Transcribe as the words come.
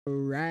All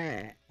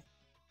right.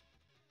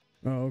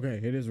 Oh,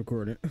 okay. It is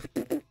recording.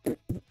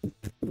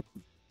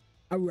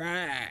 All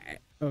right.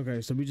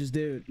 Okay, so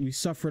we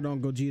suffered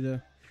on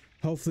Gogeta.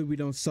 Hopefully we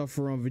don't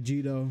suffer on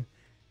Vegito.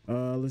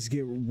 Let's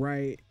get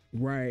right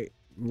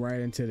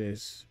into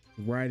this.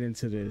 Right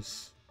into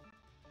this.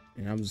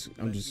 And I'm just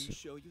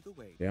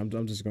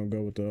gonna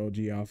go with the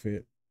OG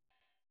outfit.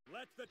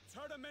 Let the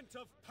tournament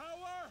of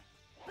power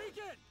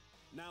begin!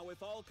 Now,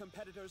 if all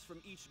competitors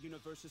from each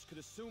universes could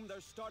assume their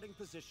starting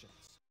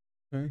positions.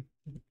 Okay.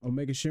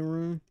 Omega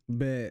Shinron,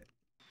 bet.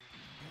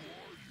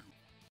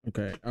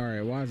 Okay,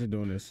 alright, why is it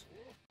doing this?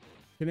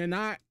 Can it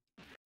not?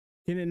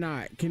 Can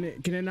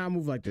it not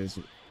move like this?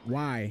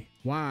 Why?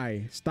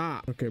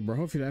 Stop. Okay, bro,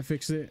 hopefully that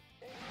fixed it.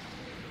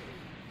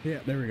 Yeah,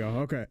 there we go.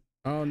 Okay.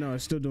 Oh no,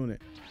 it's still doing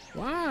it.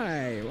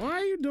 Why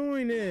are you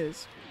doing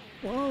this?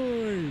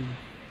 Why?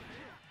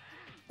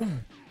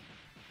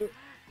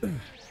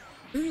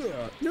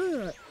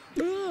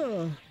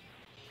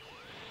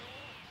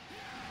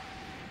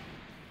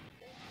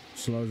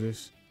 Slow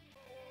this.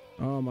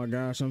 Oh my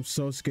gosh, I'm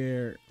so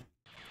scared.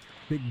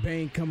 Big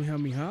Bang coming at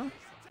me, huh?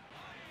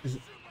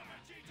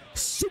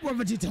 Super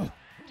Vegito.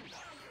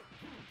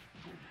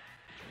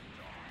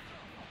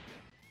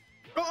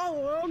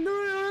 Oh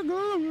no!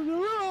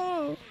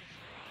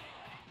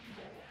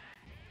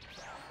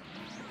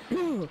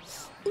 Oh,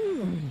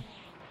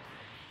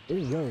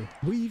 whoa,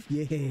 weave,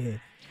 yeah.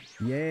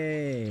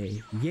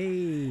 Yay.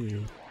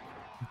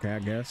 Okay, I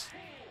guess.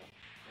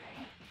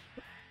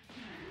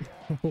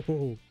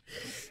 Oh,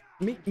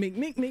 mink.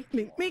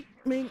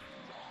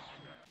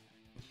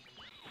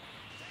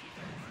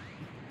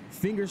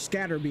 Finger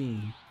scatter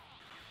beam.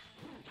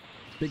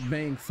 Big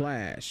Bang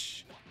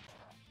flash.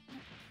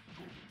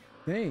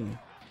 Dang,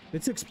 they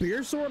took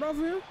Spear Sword off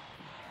him?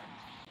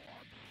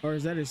 Or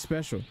is that his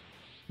special?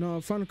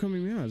 No, Final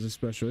Kamehameha is a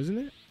special, isn't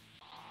it?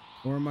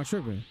 Or am I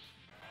tripping?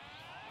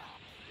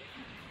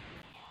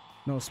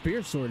 No,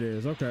 Spear Sword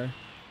is. Okay.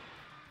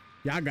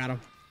 Yeah, I got him.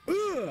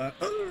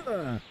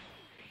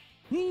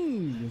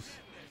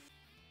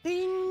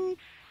 Ding.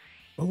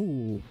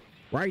 Oh,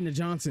 right in the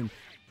Johnson.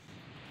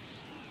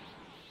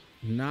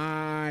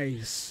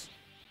 Nice.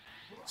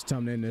 It's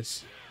time to end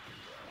this.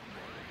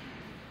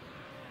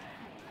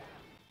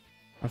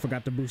 I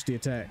forgot to boost the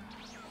attack.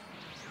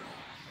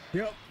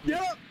 Yep.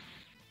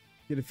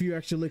 Get a few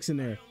extra licks in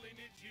there.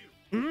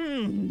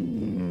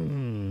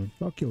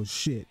 Fuck your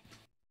shit.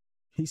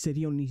 He said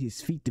he don't need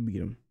his feet to beat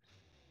him.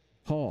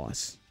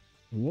 Pause.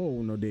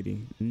 Whoa, no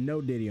diddy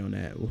on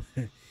that.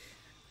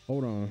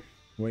 Hold on,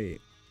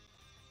 wait.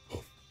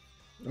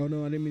 Oh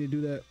no, I didn't mean to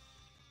do that.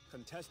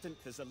 Contestant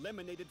is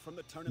eliminated from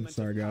the tournament. I'm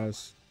sorry,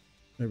 guys.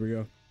 There we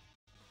go.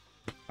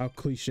 How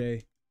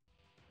cliche.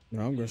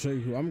 No, I'm gonna show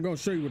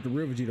you what the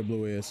real Vegito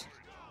Blue is.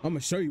 I'm gonna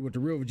show you what the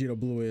real Vegito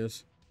Blue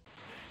is.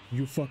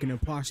 You fucking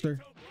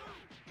imposter.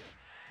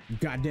 You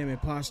goddamn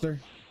imposter.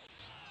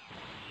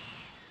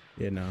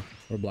 Yeah, no,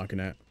 we're blocking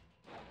that.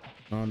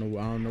 I don't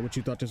know what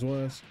you thought this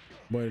was,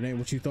 but it ain't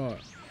what you thought.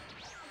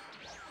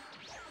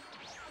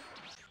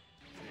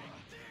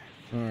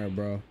 All right,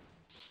 bro.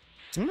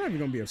 I'm not even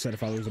gonna be upset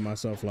if I lose to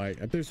myself. Like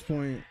at this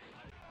point,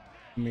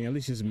 I mean, at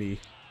least it's me.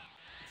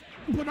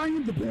 But I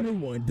am the better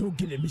one. Don't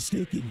get it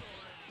mistaken.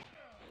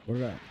 What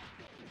is that?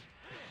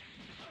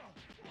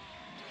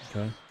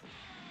 Okay.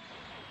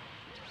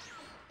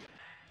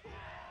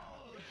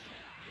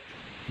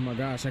 Oh my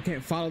gosh, I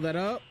can't follow that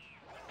up.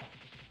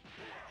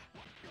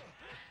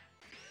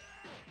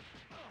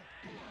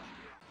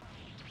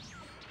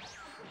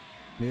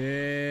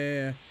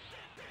 Yeah.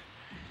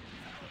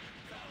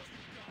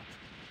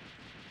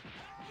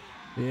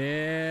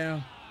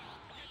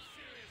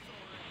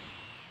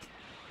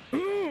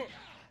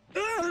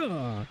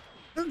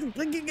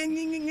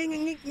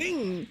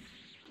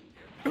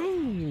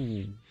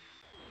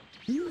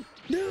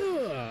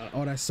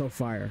 Oh, that's so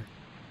fire.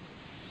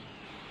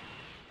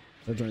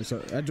 That joint's so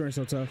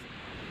tough.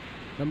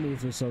 That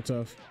move is so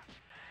tough.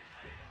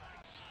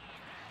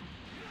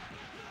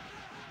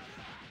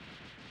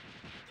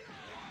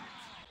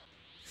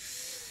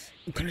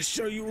 I'm gonna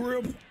show you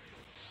real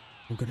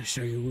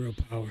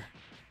power.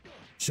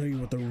 Show you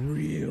what the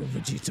real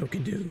Vegito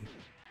can do.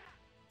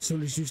 As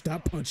soon as you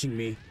stop punching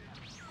me.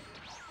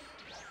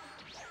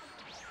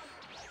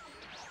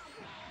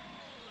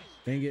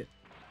 Dang it.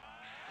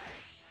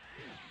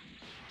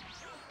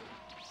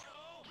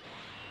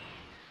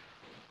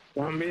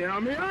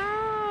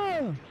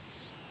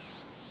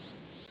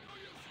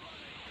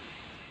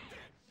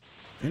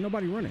 Ain't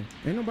nobody running,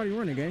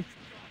 gang.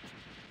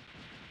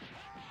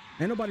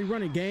 Ain't nobody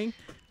running, gang.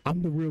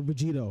 I'm the real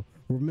Vegito.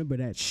 Remember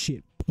that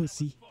shit,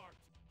 pussy.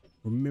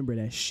 Remember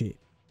that shit.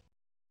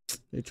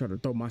 They try to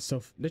throw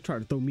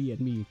me at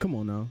me. Come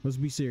on now, let's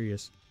be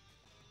serious.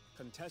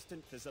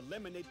 Contestant is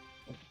eliminated.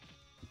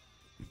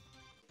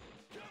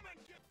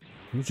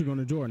 What you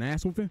gonna do, an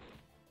ass whooping?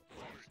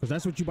 Cause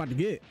that's what you about to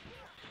get.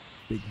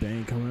 Big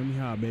Bang coming at me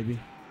high, baby.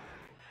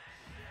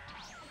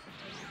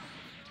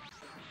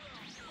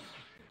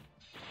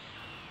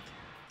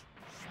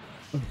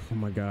 Oh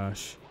my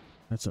gosh,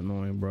 that's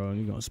annoying, bro.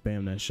 You gonna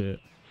spam that shit.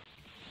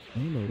 I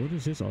don't know, what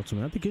is his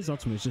ultimate? I think his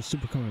ultimate is just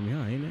super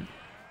Kamehameha, ain't it?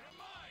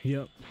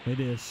 Yep, it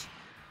is.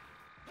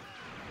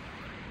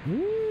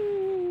 Ooh.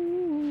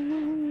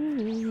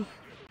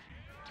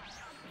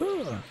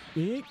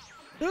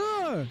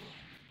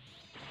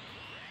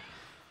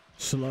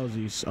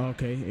 Slowsies.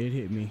 Okay, it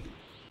hit me.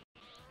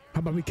 How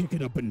about we kick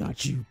it up a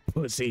notch, you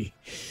pussy?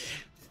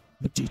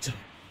 Vegito.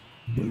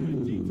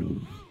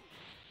 Boo.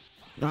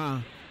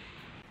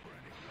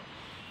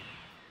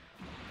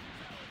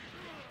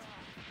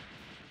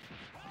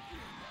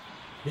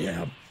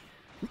 Yeah.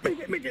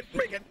 Make it.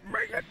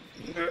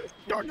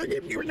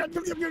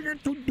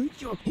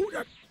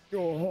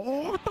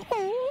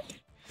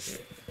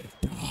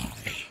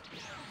 Die.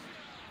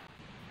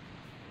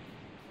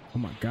 Oh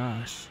my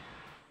gosh.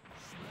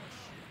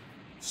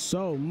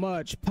 So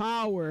much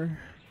power.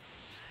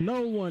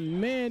 No one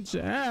man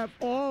should have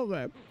all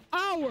that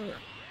power.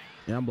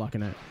 Yeah, I'm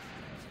blocking that.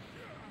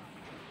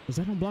 Is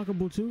that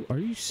unblockable too? Are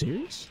you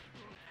serious?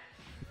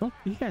 Oh,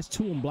 he has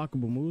 2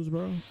 unblockable moves,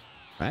 bro.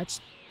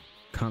 That's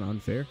kind of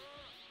unfair.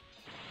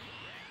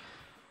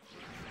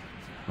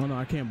 Oh no,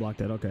 I can't block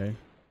that. Okay.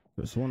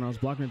 This one I was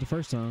blocking it the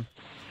first time.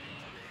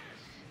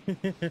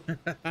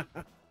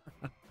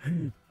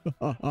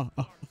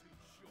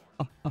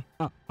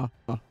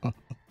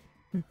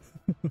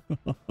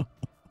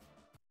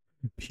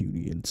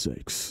 Puny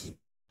insects.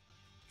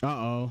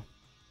 Uh-oh.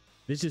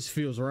 This just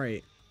feels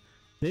right.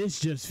 This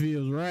just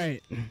feels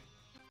right.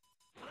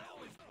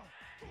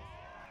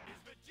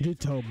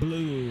 Vegito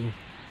Blue.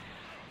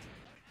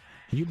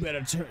 You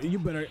better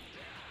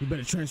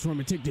transform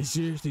and take this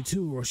seriously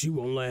too, or she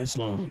won't last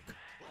long.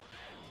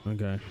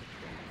 Okay.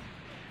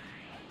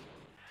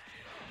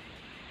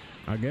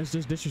 I guess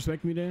just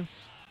disrespect me then.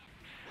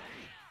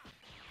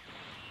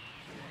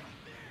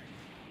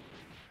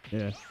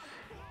 Yeah.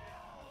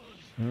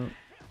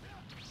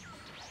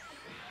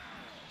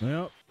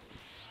 Yep.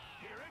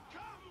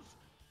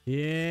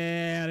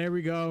 Yeah, there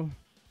we go.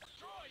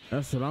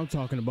 That's what I'm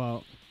talking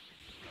about.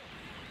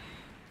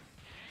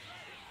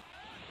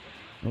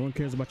 No one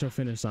cares about your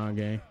finish sign,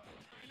 game.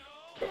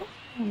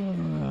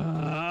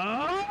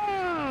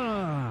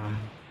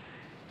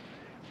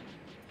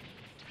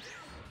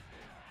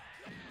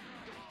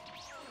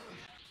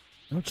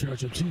 I'll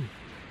charge up too.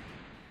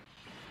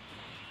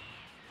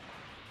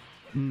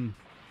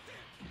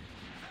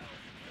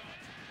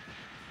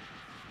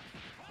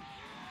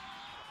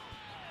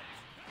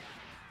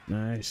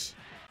 Nice.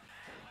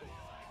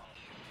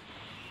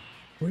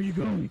 Where are you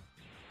going?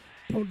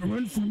 Don't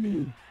run from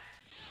me.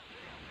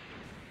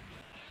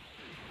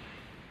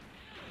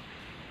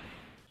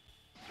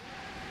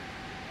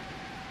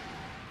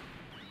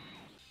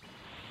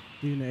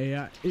 Even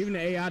the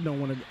AI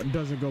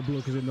doesn't go blue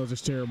because it knows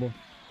it's terrible.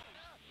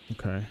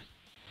 Okay.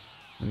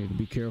 I need to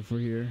be careful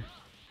here.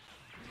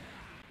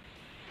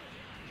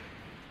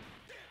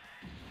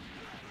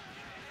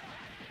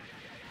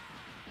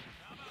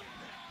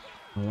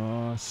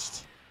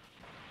 Lost.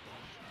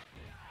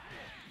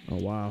 Oh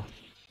wow.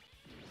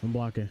 I'm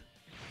blocking.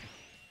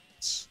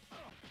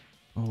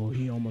 Oh,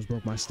 he almost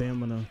broke my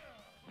stamina.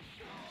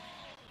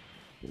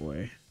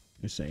 Boy,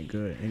 this ain't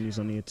good. And he's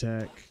on the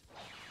attack.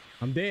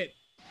 I'm dead.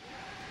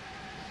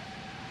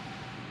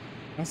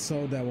 I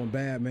sold that one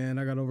bad, man.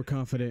 I got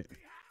overconfident.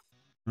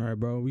 All right,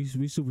 bro. We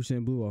Super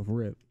Saiyan Blue off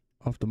rip.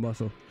 Off the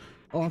muscle.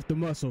 Off the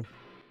muscle.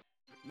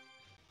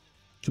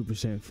 Super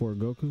Saiyan 4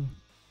 Goku.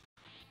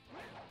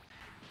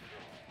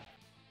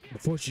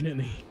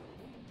 Unfortunately,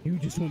 you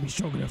just won't be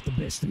strong enough to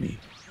best me.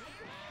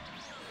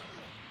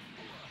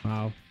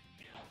 Wow.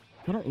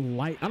 I don't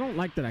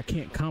like that I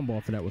can't combo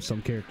off of that with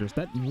some characters.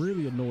 That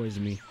really annoys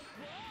me.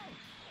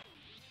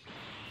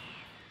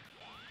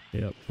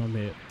 Yep, I'm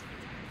hit.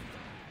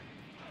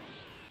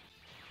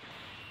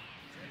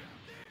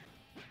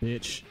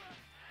 Bitch.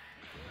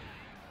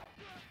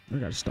 I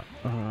gotta stop.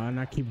 And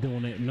I keep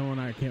doing it, knowing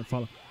I can't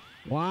follow.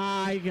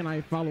 Why can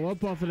I follow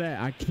up off of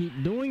that? I keep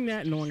doing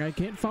that, knowing I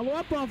can't follow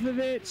up off of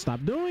it.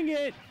 Stop doing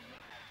it.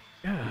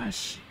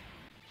 Gosh.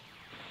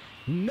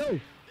 No.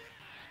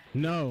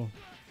 No.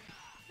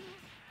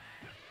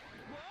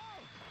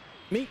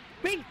 Me.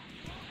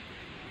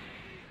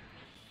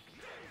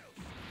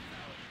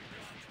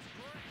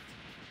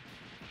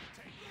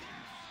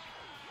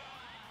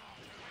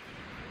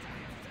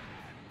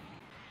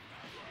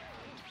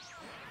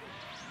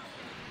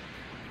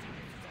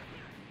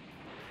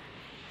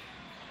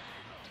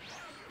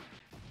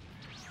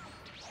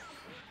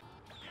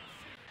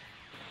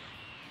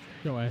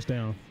 Your ass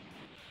down.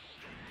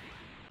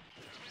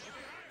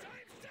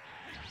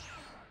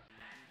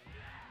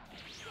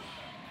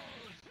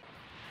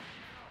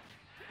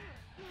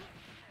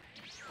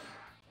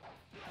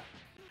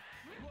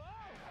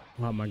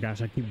 Oh my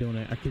gosh, I keep doing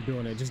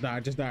it. Just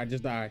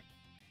die.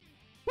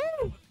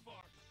 Woo!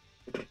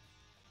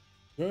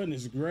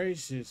 Goodness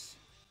gracious.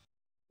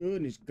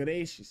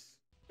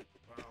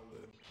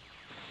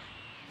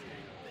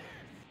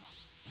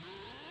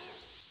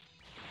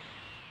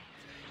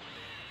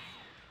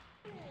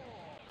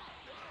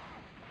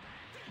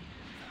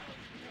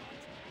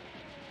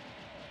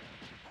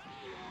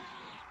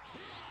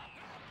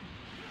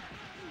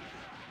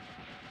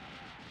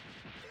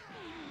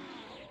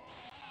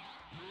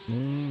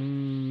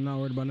 Not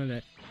worried about none of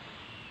that.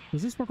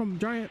 Does this work on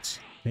giants?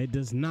 It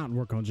does not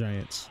work on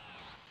giants.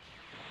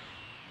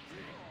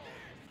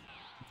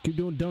 Keep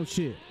doing dumb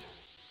shit.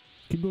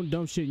 Keep doing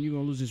dumb shit and you're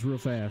gonna lose this real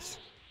fast.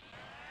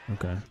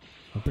 Okay.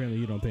 Apparently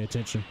you don't pay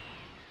attention.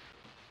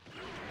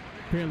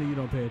 Apparently you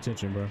don't pay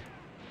attention, bro.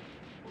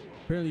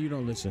 Apparently you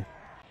don't listen.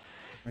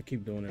 I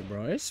keep doing it,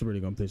 bro. It's really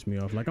gonna piss me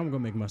off. Like, I'm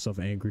gonna make myself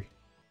angry.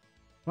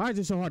 Why is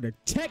it so hard to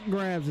tech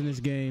grabs in this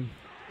game?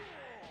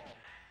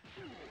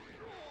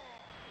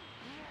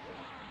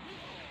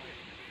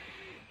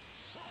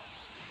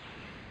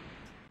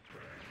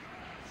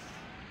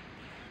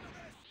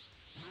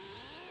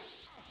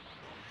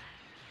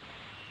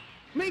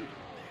 Me.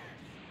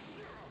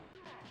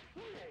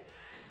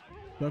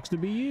 Sucks to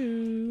be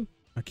you.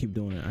 I keep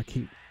doing it. I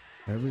keep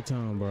every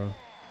time, bro.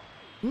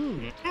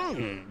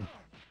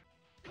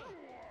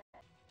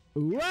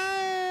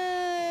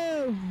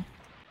 Whoa!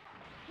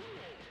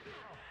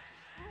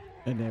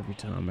 And every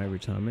time,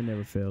 it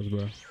never fails,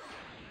 bro.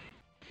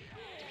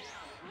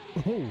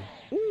 Oh,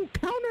 ooh,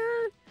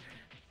 counter!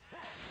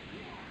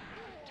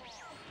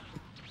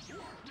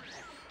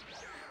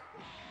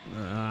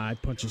 I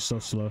punch it so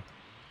slow.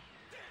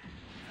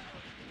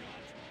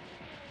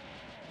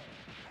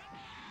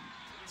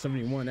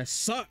 71, that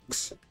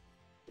sucks.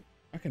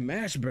 I can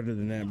mash better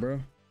than that, bro.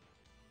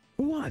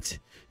 What?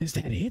 Is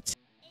that it? Is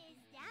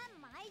that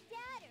my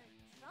dad or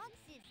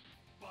Trunks'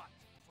 But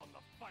on the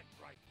fight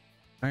right.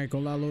 I ain't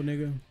gonna lie, little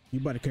nigga. You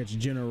about to catch a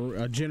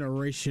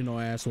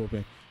generational ass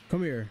whooping.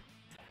 Come here.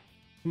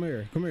 Come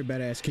here. Come here,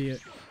 badass kid.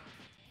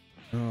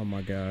 Oh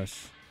my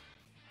gosh.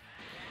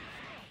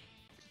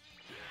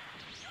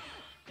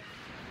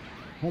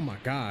 Oh my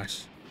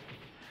gosh.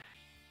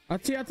 I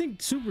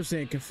think Super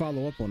Saiyan can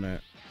follow up on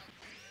that.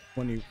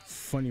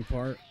 Funny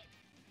part.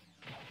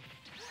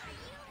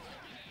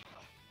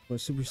 But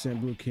Super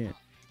Saiyan Blue can't.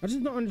 I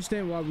just don't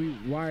understand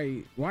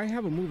why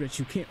have a move that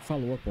you can't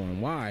follow up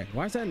on. Why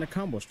is that in the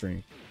combo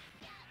string?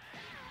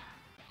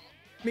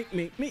 Me.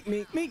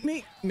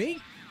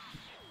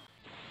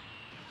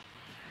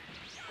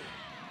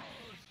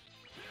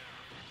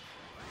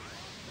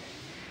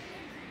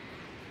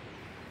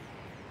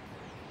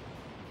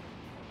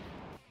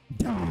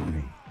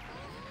 Die.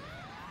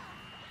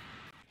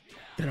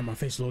 Get out of my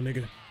face, little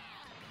nigga.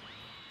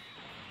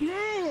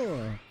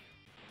 Yeah.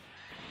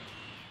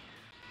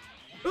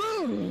 Ugh,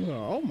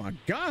 oh my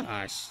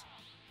gosh.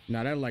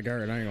 Nah, that like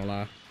hurt. I ain't gonna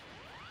lie.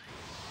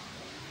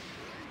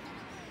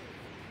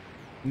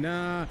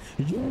 Nah,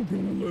 you're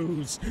gonna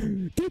lose.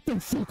 Get the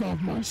fuck off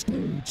my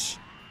stage.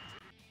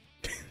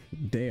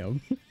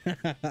 Damn.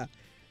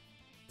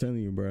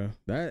 Telling you, bro.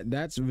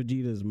 That's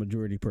Vegeta's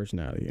majority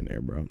personality in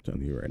there, bro. I'm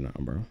telling you right now,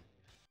 bro.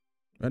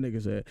 That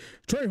nigga said,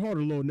 "Try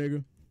harder, little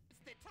nigga."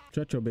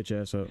 Shut your bitch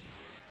ass up.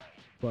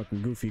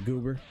 Fucking goofy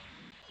goober.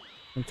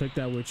 Come take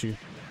that with you.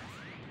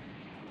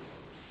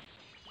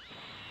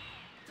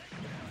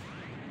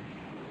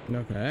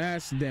 Okay,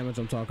 that's the damage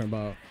I'm talking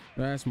about.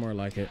 That's more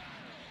like it.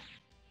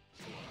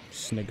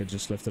 This nigga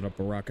just lifted up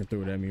a rock and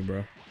threw it at me,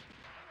 bro.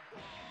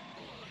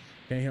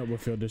 Can't help but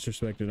feel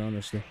disrespected,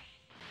 honestly.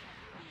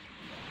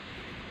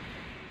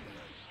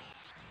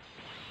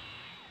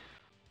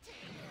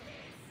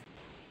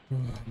 Oh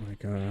my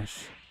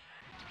gosh.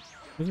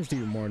 This is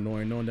even more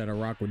annoying knowing that a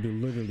rock would do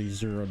literally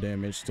 0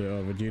 damage to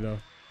Vegeta.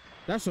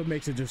 That's what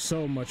makes it just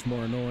so much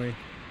more annoying.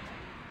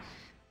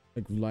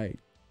 Like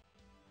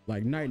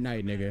night,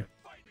 nigga.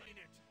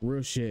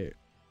 Real shit.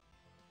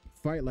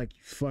 Fight like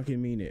you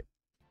fucking mean it.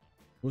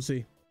 We'll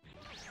see.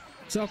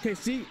 So okay,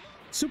 see,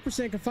 Super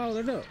Saiyan can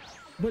follow that up,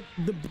 but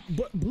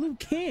Blue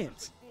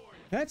can't.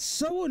 That's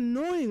so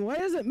annoying. Why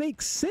does it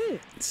make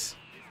sense?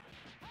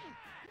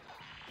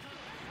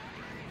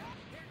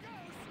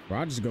 Bro,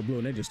 I just go Blue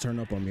and they just turn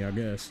up on me, I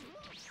guess.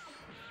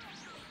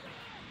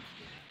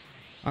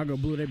 I go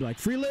Blue, they be like,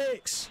 free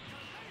legs.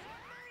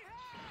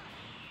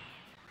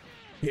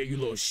 Yeah, you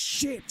little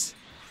shit.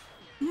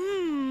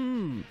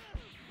 No.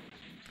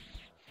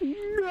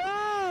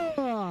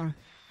 Ah.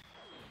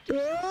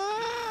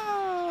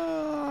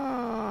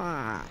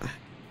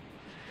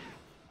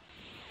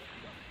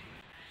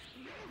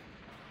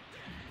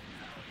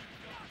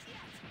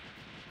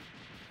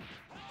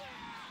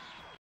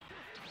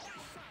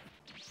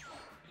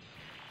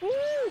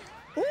 Ooh.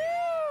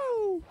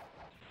 Ooh.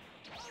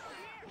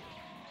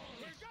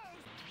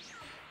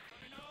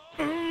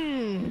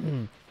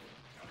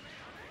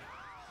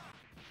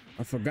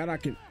 I forgot I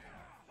can.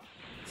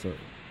 So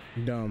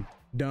dumb.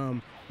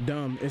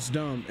 It's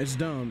dumb.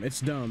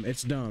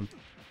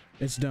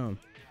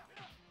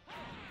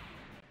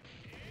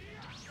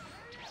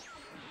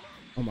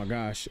 Oh my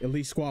gosh.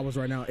 Elite Squad was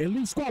right now.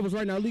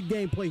 Elite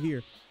gameplay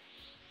here.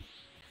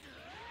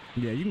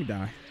 Yeah, you can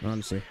die,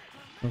 honestly.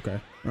 Okay.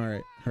 All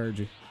right. Heard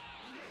you.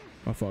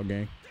 My fault,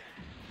 gang.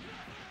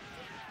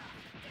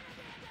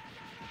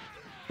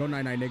 Go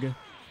night, nigga.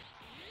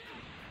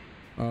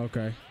 Oh,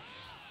 okay.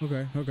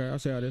 Okay. I'll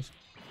see how it is.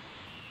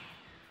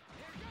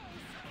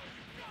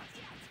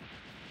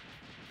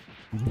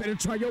 You better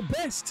try your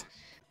best.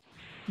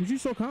 Was you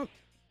so calm?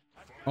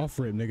 Off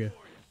rip, nigga.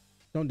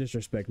 Don't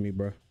disrespect me,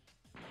 bro.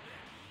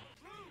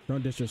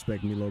 Don't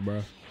disrespect me, little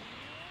bro.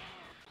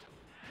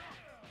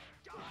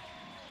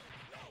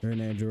 You're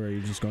an android.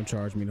 You're just gonna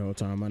charge me the whole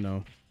time. I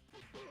know.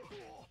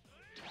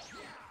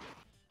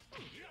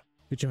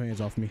 Get your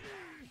hands off me.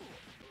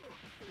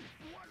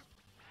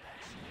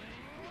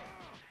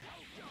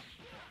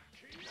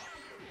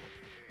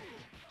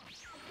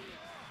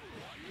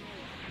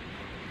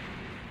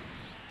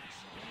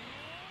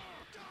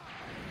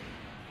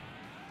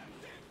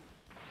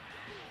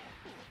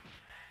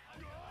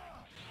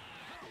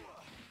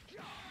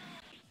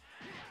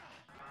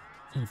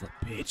 Son of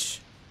a bitch.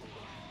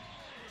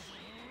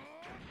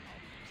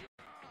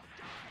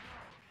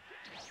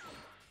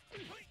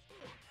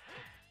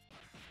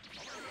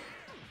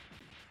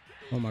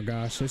 Oh my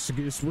gosh, it's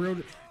real.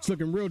 It's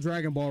looking real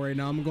Dragon Ball right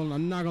now. I'm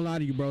not gonna lie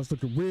to you, bro. It's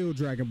looking real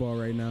Dragon Ball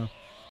right now.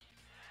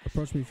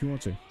 Approach me if you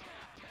want to.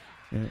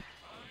 Yeah.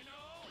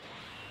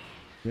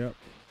 Yep.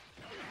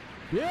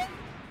 Yep.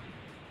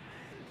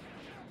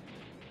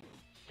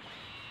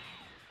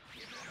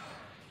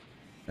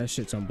 That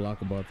shit's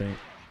unblockable, I think.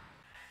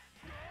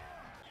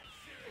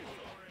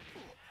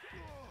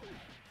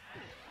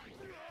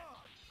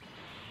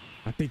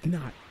 I think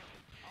not.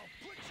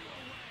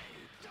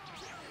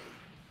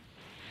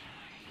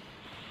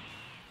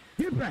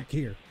 Get back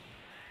here.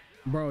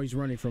 Bro, he's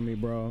running from me,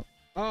 bro.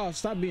 Oh,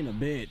 stop being a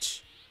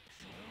bitch.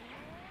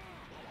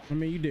 I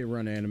mean, you did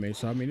run anime,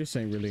 so I mean, this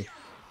ain't really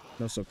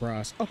no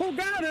surprise. Oh,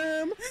 got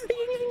him.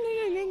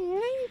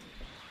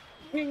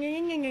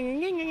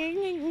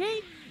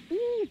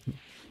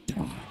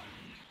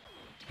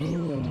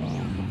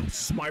 Oh,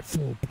 it's my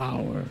full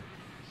power.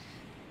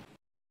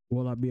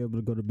 Will I be able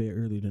to go to bed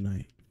early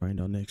tonight?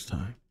 Find out next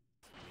time.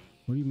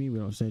 What do you mean we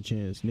don't stand a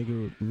chance?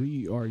 Nigga,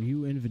 we are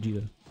you and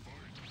Vegeta.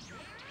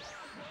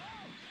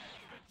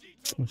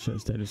 I should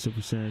have stayed at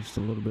Super Saiyan just a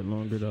little bit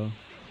longer though.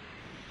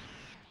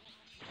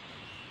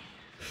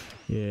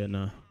 Yeah,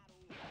 nah.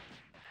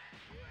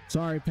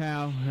 Sorry,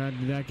 pal.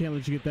 I can't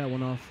let you get that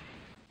one off.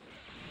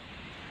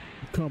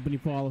 Company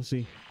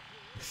policy.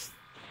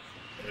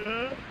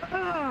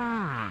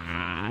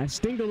 I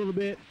stinged a little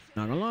bit.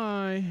 Not gonna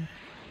lie.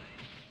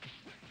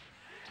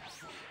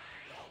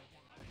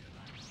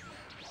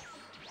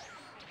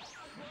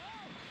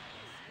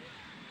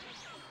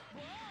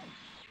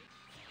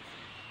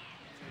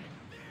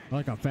 I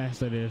like how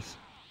fast that is.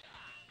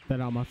 That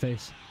out my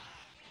face.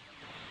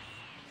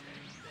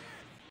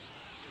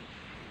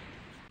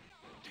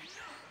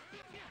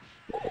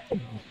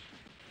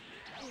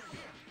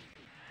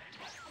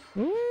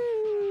 Ooh,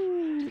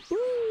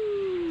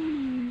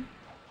 ooh.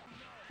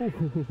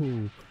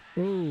 Ooh,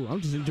 ooh,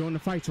 I'm just enjoying the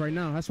fights right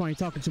now. That's why I ain't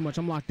talking too much.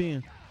 I'm locked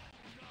in.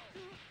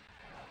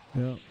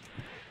 Yep.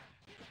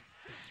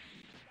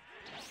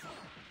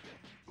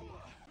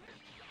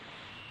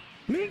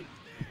 Me.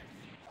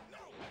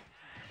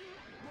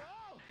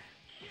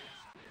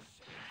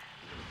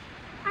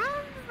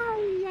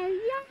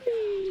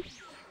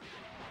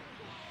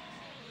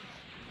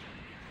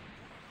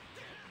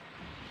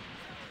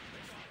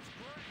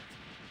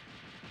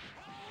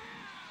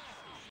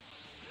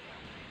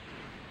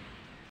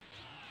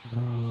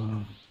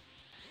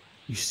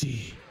 You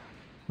see,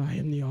 I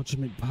am the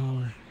ultimate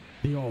power,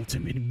 the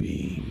ultimate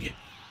being.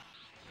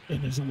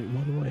 And there's only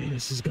one way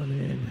this is gonna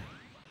end.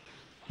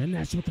 And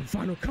that's with the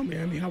final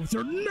Kamehameha with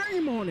your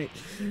name on it.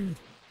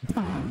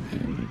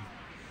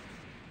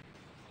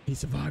 He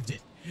survived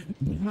it.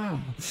 But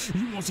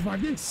you won't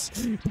survive this.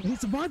 But he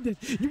survived it.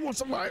 You won't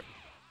survive.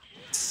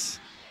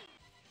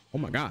 Oh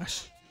my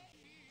gosh.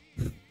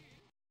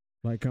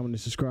 Like, comment,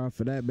 and subscribe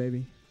for that,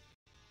 baby.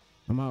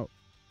 I'm out.